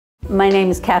My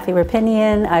name is Kathy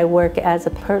Rapinian. I work as a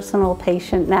personal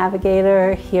patient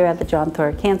navigator here at the John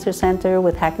Theurer Cancer Center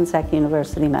with Hackensack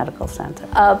University Medical Center.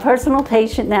 A personal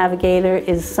patient navigator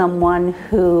is someone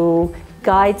who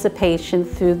guides a patient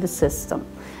through the system.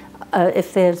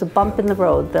 If there's a bump in the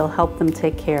road, they'll help them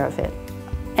take care of it.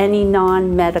 Any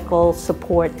non-medical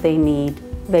support they need,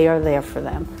 they are there for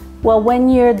them. Well, when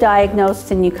you're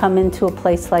diagnosed and you come into a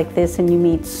place like this and you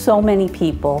meet so many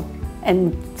people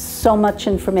and so much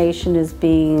information is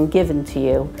being given to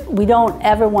you, we don't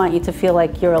ever want you to feel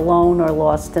like you're alone or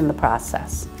lost in the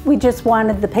process. We just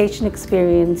wanted the patient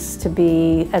experience to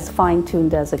be as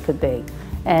fine-tuned as it could be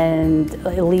and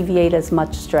alleviate as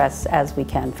much stress as we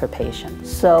can for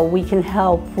patients. So we can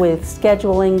help with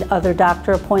scheduling other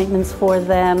doctor appointments for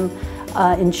them,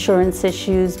 insurance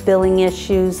issues, billing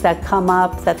issues that come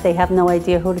up that they have no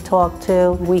idea who to talk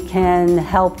to. We can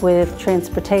help with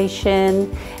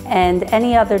transportation and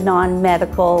any other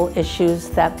non-medical issues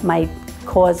that might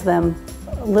cause them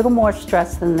a little more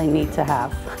stress than they need to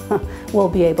have. We'll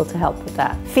be able to help with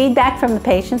that. Feedback from the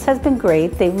patients has been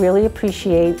great. They really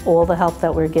appreciate all the help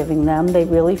that we're giving them. They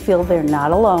really feel they're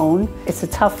not alone. It's a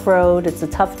tough road, it's a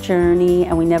tough journey,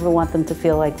 and we never want them to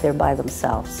feel like they're by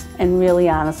themselves. And really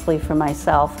honestly, for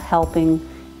myself, helping,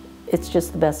 it's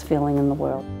just the best feeling in the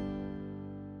world.